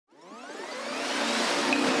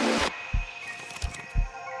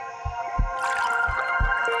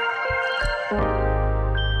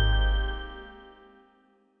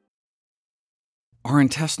Our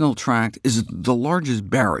intestinal tract is the largest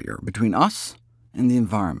barrier between us and the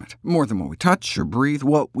environment. More than what we touch or breathe,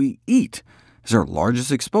 what we eat is our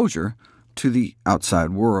largest exposure to the outside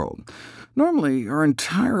world. Normally, our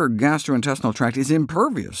entire gastrointestinal tract is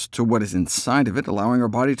impervious to what is inside of it, allowing our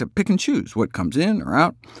body to pick and choose what comes in or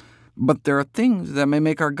out. But there are things that may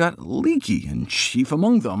make our gut leaky, and chief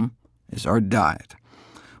among them is our diet.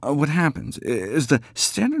 What happens is the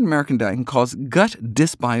standard American diet can cause gut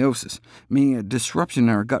dysbiosis, meaning a disruption in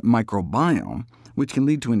our gut microbiome, which can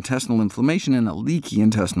lead to intestinal inflammation and a leaky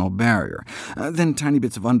intestinal barrier. Then tiny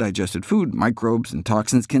bits of undigested food, microbes, and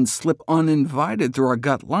toxins can slip uninvited through our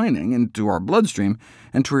gut lining into our bloodstream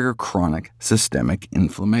and trigger chronic systemic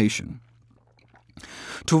inflammation.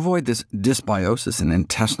 To avoid this dysbiosis and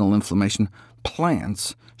intestinal inflammation,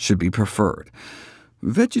 plants should be preferred.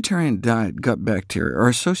 Vegetarian diet gut bacteria are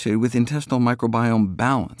associated with intestinal microbiome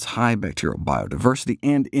balance, high bacterial biodiversity,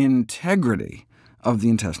 and integrity of the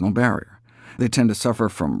intestinal barrier. They tend to suffer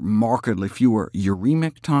from markedly fewer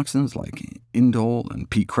uremic toxins like indole and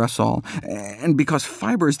P. cresol, and because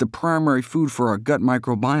fiber is the primary food for our gut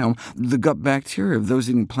microbiome, the gut bacteria of those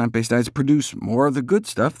eating plant-based diets produce more of the good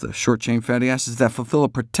stuff, the short-chain fatty acids that fulfill a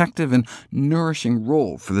protective and nourishing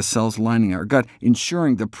role for the cells lining our gut,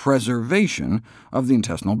 ensuring the preservation of the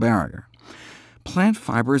intestinal barrier. Plant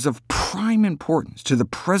fiber is of prime importance to the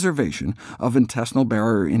preservation of intestinal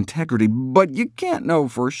barrier integrity, but you can't know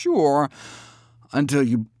for sure until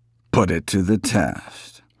you put it to the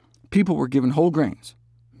test. People were given whole grains,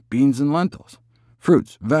 beans and lentils,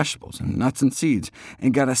 fruits, vegetables, and nuts and seeds,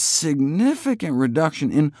 and got a significant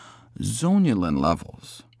reduction in zonulin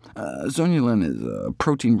levels. Zonulin is a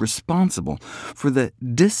protein responsible for the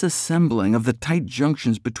disassembling of the tight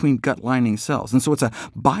junctions between gut lining cells, and so it's a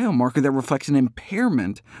biomarker that reflects an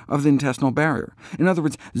impairment of the intestinal barrier. In other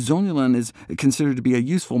words, zonulin is considered to be a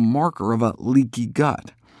useful marker of a leaky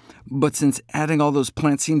gut. But since adding all those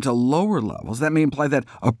plants seem to lower levels, that may imply that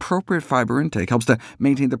appropriate fiber intake helps to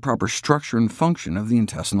maintain the proper structure and function of the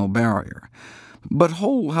intestinal barrier. But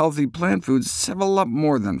whole, healthy plant foods have a lot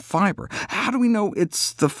more than fiber. How do we know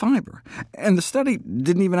it's the fiber? And the study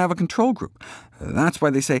didn't even have a control group. That's why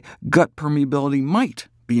they say gut permeability might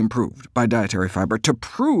be improved by dietary fiber. To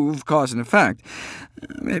prove cause and effect,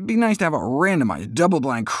 it'd be nice to have a randomized,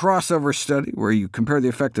 double-blind crossover study where you compare the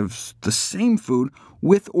effect of the same food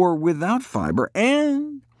with or without fiber,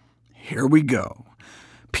 and here we go.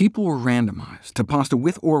 People were randomized to pasta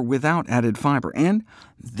with or without added fiber, and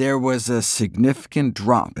there was a significant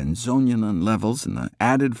drop in zonulin levels in the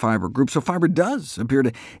added fiber group, so fiber does appear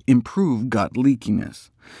to improve gut leakiness.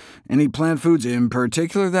 Any plant foods in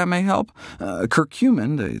particular that may help?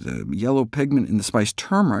 Curcumin, the yellow pigment in the spice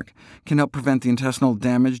turmeric, can help prevent the intestinal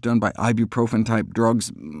damage done by ibuprofen-type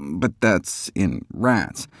drugs, but that's in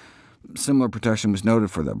rats. Similar protection was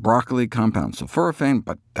noted for the broccoli compound sulforaphane,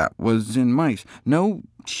 but that was in mice. No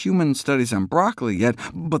human studies on broccoli yet,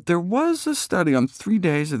 but there was a study on 3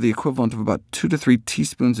 days of the equivalent of about 2 to 3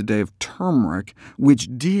 teaspoons a day of turmeric, which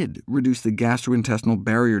did reduce the gastrointestinal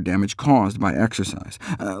barrier damage caused by exercise.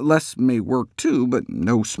 Less may work too, but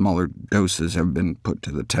no smaller doses have been put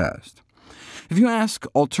to the test. If you ask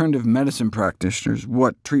alternative medicine practitioners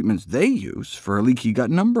what treatments they use for a leaky gut,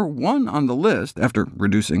 number 1 on the list, after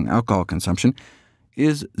reducing alcohol consumption,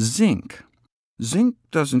 is zinc. Zinc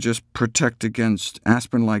doesn't just protect against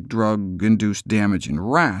aspirin-like drug-induced damage in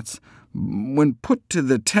rats. When put to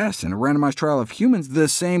the test in a randomized trial of humans, the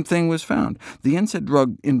same thing was found. The NSAID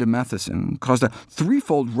drug indomethacin caused a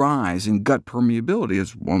 3-fold rise in gut permeability,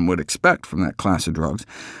 as one would expect from that class of drugs.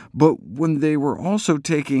 But when they were also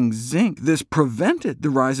taking zinc, this prevented the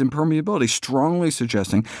rise in permeability, strongly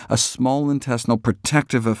suggesting a small intestinal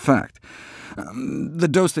protective effect. The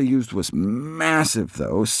dose they used was massive,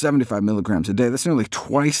 though, 75 milligrams a day. That's nearly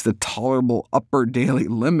twice the tolerable upper daily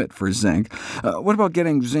limit for zinc. What about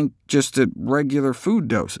getting zinc just at regular food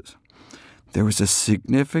doses? There was a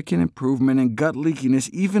significant improvement in gut leakiness,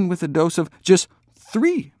 even with a dose of just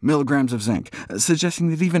 3 milligrams of zinc, suggesting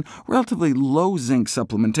that even relatively low zinc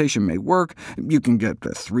supplementation may work. You can get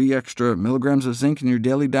 3 extra milligrams of zinc in your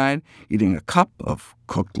daily diet, eating a cup of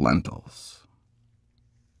cooked lentils.